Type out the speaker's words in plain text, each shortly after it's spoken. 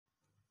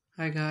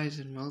Hi guys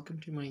and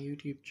welcome to my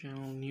YouTube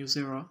channel News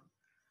Era.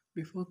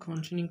 Before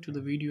continuing to the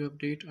video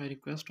update, I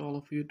request all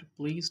of you to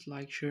please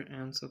like, share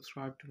and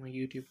subscribe to my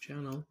YouTube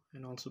channel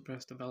and also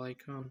press the bell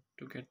icon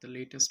to get the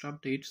latest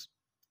updates.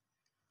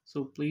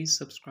 So please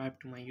subscribe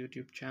to my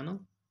YouTube channel.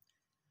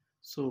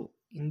 So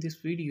in this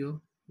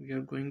video, we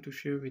are going to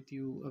share with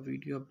you a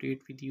video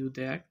update with you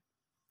that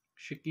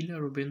Shaquilla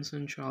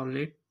Robinson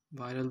Charlotte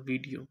viral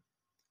video.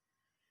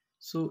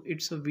 So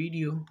it's a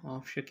video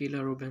of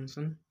Shaquilla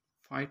Robinson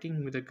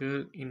fighting with a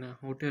girl in a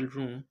hotel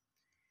room,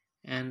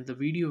 and the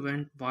video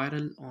went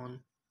viral on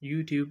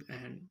YouTube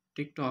and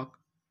TikTok.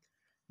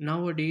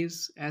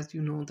 Nowadays, as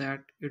you know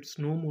that it's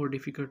no more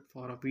difficult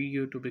for a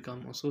video to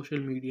become a social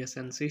media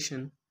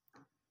sensation.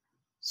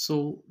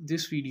 So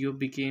this video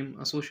became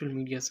a social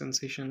media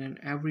sensation and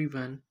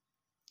everyone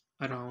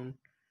around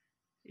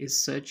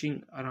is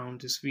searching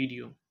around this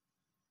video.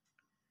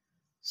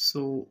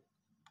 So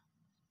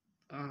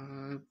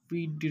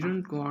we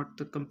didn't got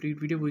the complete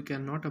video. We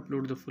cannot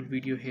upload the full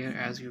video here,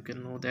 as you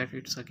can know that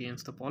it's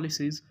against the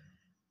policies,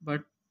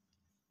 but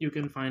you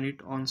can find it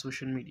on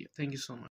social media. Thank you so much.